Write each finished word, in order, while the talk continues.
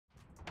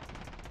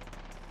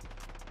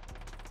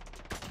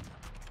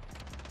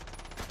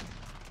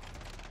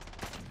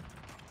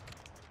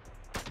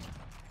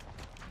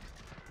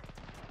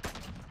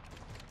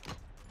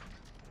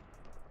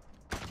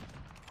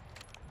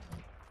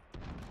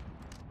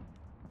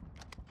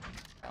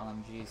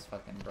LMG's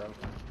fucking broken.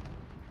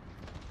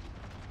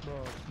 Bro,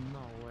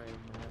 no way,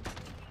 man.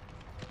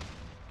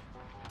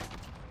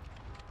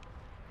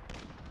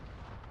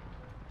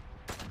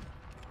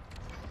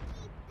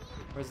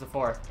 Where's the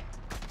fourth?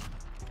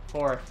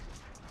 Fourth.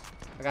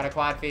 I got a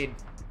quad feed.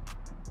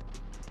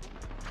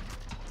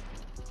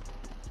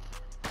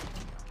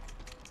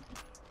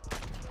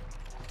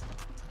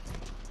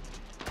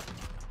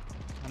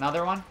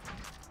 Another one?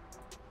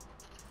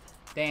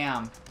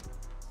 Damn.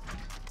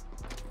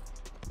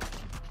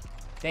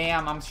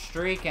 Damn, I'm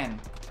streaking.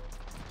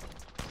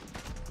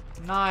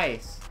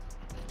 Nice.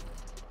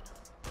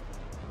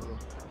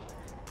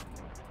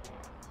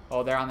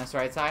 Oh, they're on this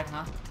right side,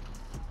 huh?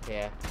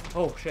 Yeah.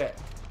 Oh, shit.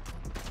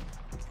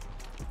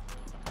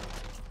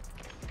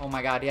 Oh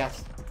my god,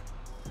 yes.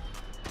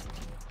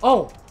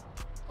 Oh!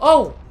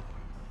 Oh!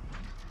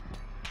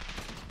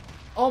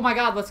 Oh my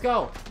god, let's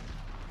go.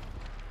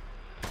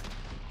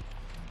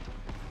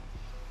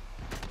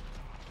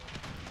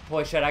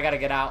 Holy shit, I gotta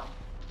get out.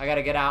 I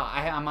gotta get out.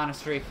 I'm on a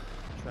streak.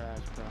 Trash,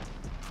 bro.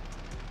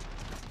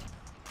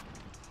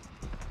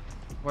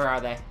 Where are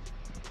they?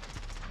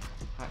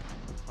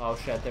 Oh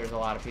shit, there's a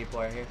lot of people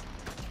right here.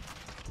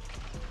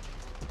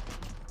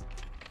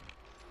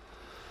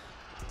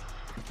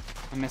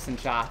 I'm missing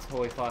shots.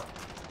 Holy fuck.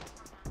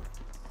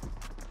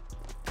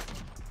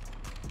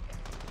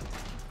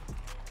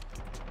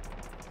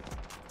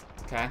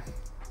 Okay.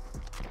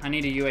 I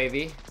need a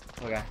UAV.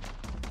 Okay.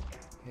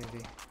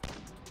 UAV.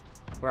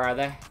 Where are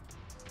they?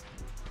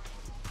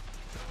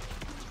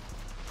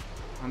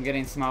 I'm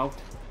getting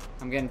smoked.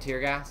 I'm getting tear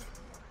gas.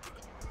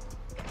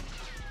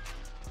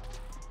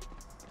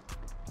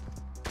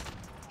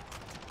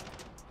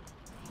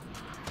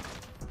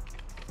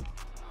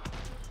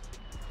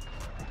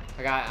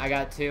 I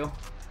got two.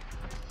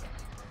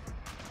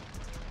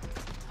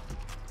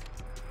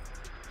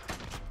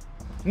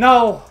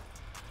 No!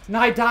 No,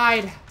 I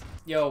died!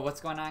 Yo,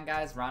 what's going on,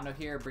 guys? Rondo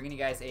here, bringing you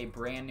guys a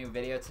brand new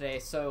video today.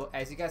 So,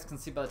 as you guys can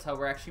see by the title,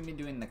 we're actually going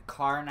to be doing the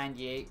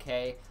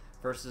KAR98K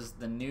versus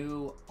the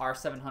new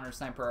R700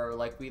 sniper, or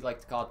like we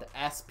like to call it, the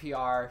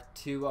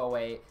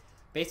SPR208.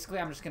 Basically,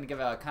 I'm just going to give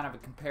a kind of a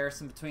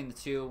comparison between the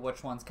two,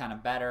 which one's kind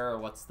of better, or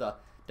what's the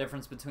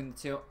difference between the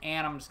two.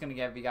 And I'm just going to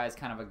give you guys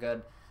kind of a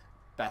good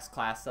best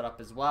class setup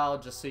as well,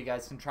 just so you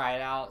guys can try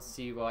it out,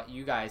 see what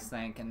you guys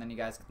think, and then you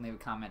guys can leave a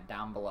comment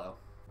down below.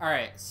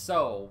 Alright,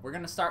 so we're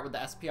going to start with the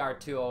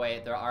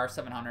SPR208, the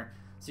R700.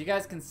 So you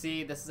guys can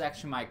see this is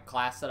actually my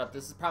class setup.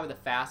 This is probably the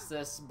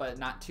fastest, but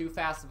not too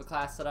fast of a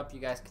class setup you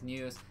guys can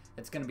use.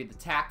 It's going to be the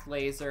TAC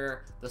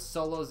laser, the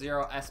Solo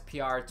Zero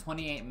SPR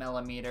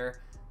 28mm,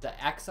 the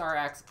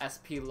XRX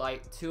SP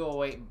Light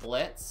 208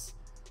 Blitz,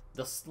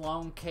 the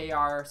Sloan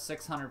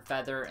KAR600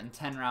 Feather, and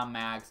 10-round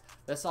mags.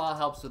 This all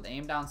helps with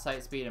aim down,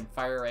 sight speed, and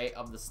fire rate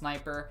of the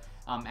sniper.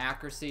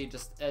 Accuracy,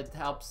 just it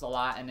helps a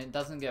lot, and it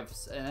doesn't give,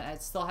 and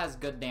it still has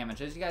good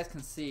damage. As you guys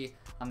can see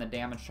on the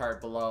damage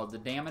chart below, the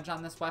damage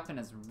on this weapon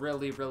is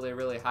really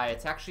high.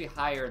 It's actually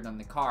higher than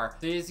the KAR.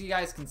 So as you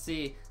guys can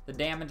see, the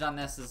damage on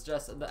this is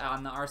just on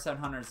the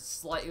R700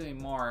 slightly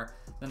more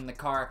than the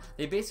KAR.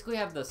 They basically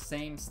have the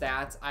same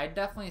stats. I'd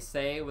definitely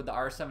say with the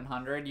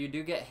R700 you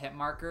do get hit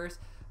markers,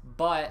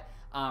 but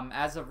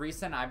as of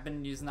recent, I've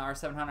been using the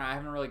R700. I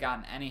haven't really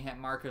gotten any hit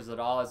markers at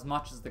all, as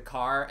much as the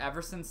KAR.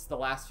 Ever since the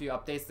last few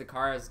updates, the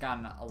KAR has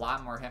gotten a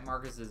lot more hit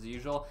markers as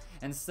usual.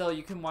 And still,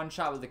 you can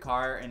one-shot with the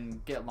KAR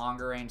and get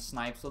longer range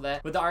snipes with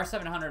it. With the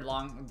R700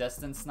 long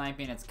distance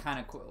sniping, it's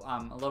kind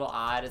of a little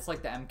odd. It's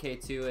like the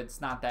MK2.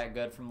 It's not that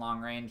good from long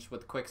range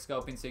with quick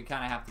scoping, so you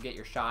kind of have to get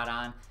your shot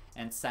on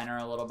and center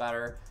a little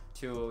better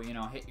to, you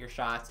know, hit your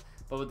shots.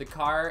 But with the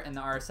KAR and the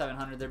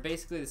R700, they're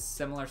basically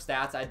similar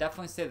stats. I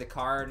definitely say the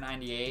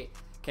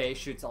KAR98K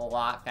shoots a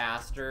lot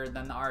faster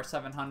than the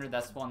R700.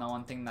 That's the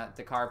one thing that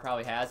the KAR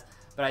probably has.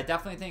 But I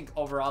definitely think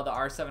overall the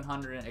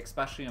R700,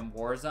 especially in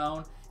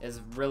Warzone,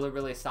 is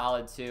really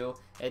solid too.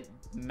 It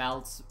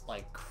melts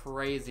like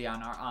crazy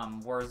on our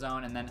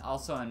Warzone, and then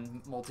also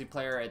in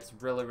multiplayer, it's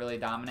really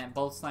dominant.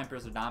 Both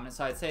snipers are dominant,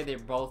 so I'd say they're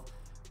both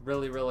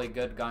really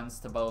good guns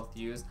to both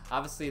use.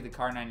 Obviously the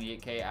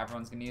KAR98K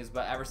everyone's gonna use,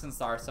 but ever since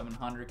the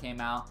R700 came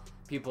out,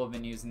 people have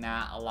been using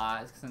that a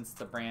lot since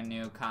the brand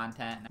new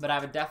content. But I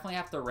would definitely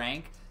have to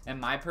rank, in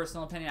my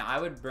personal opinion, I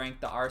would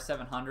rank the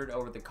R700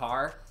 over the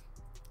KAR.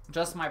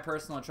 Just my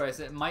personal choice.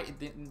 It might,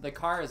 the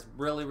KAR is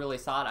really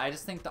solid. I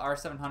just think the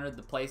R700,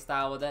 the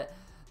playstyle with it,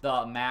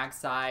 the mag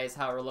size,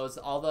 how it reloads,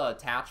 all the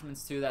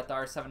attachments too that the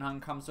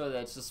R700 comes with,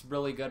 it's just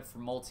really good for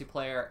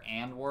multiplayer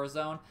and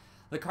Warzone.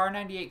 The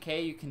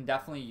KAR98K you can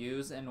definitely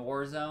use in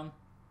Warzone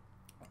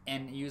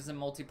and use in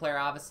multiplayer,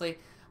 obviously.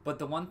 But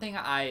the one thing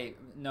I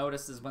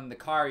noticed is when the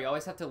KAR, you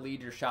always have to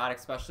lead your shot,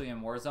 especially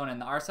in Warzone.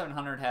 And the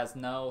R700 has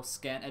no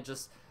skin. It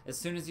just, as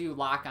soon as you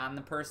lock on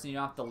the person, you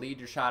don't have to lead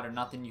your shot or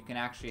nothing. You can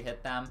actually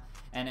hit them,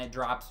 and it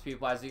drops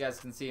people. As you guys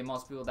can see,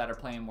 most people that are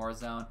playing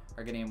Warzone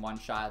are getting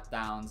one-shot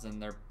downs,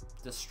 and they're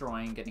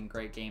destroying, getting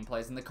great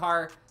gameplays. And the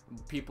KAR,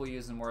 people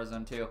use in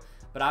Warzone too.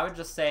 But I would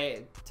just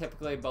say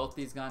typically both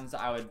these guns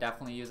I would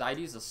definitely use. I'd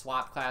use a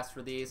swap class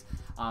for these.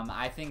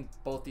 I think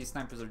both these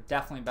snipers are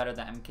definitely better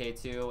than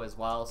MK2 as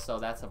well, so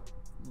that's a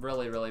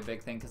really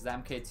big thing, because the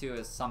MK2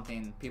 is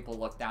something people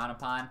look down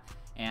upon.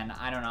 And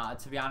I don't know,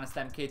 to be honest,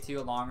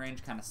 MK2 long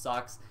range kind of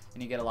sucks,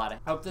 and you get a lot of.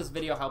 I hope this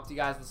video helped you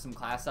guys with some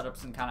class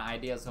setups and kind of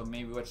ideas of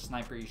maybe which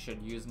sniper you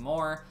should use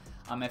more.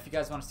 If you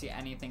guys want to see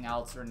anything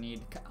else or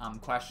need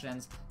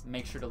questions,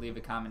 make sure to leave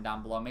a comment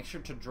down below. Make sure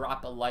to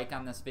drop a like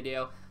on this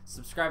video.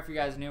 Subscribe if you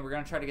guys are new. We're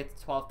going to try to get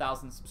to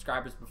 12,000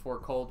 subscribers before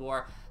Cold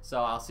War.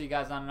 So I'll see you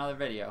guys on another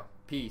video.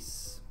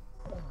 Peace.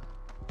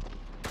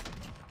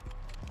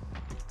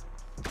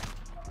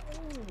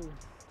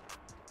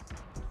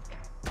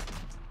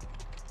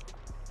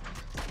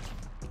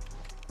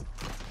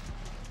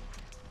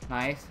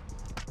 Nice.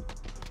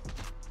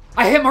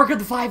 I hit marker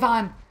the 5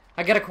 on.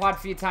 I get a quad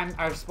feed time,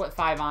 or split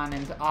 5 on,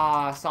 and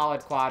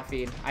solid quad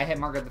feed. I hit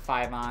marker the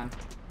 5 on.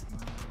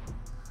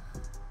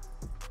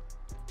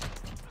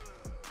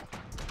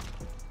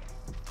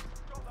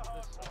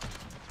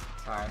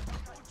 Sorry.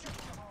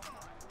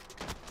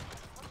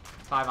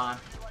 5 on.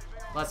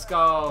 Let's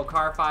go.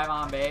 KAR 5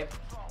 on, babe.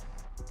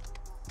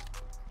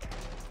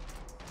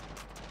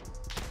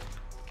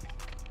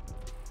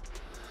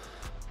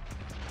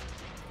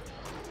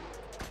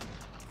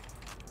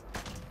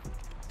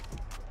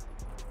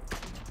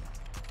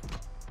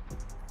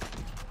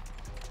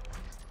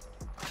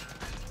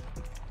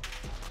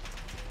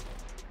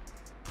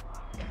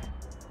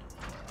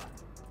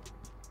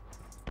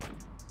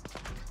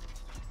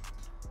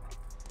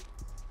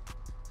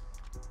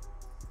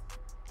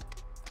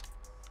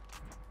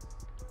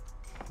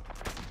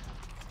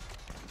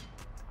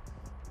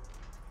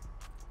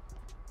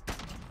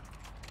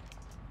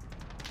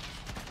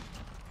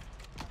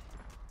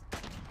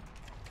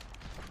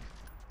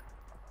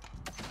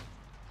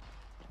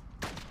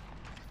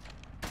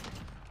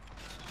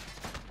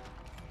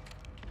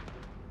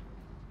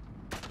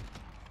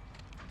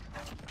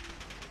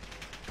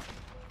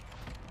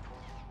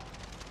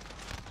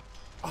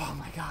 Oh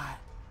my god.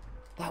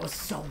 That was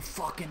so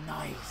fucking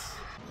nice.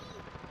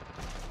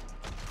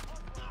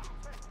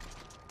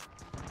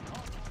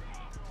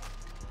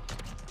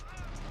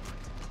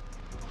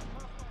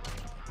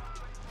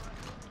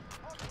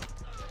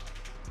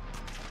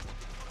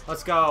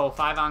 Let's go.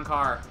 5 on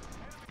KAR.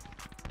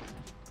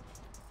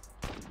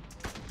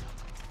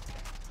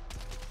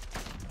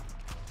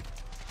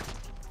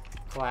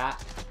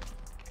 Flat.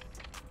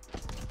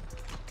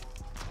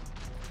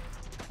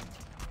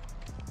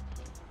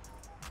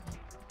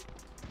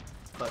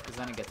 Because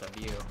then it gets a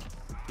view.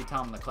 If you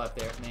tell them the clip,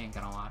 they ain't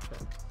gonna watch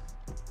it.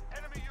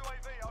 Enemy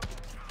UAV over.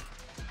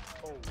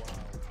 Oh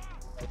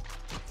wow.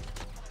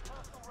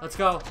 Let's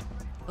go.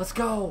 Let's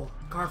go.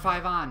 KAR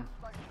 5 on.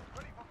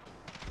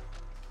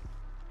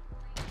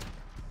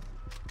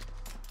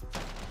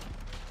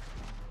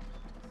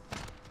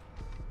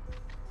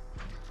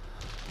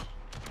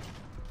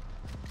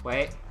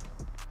 Wait.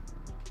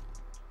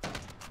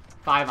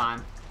 5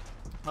 on.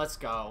 Let's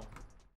go.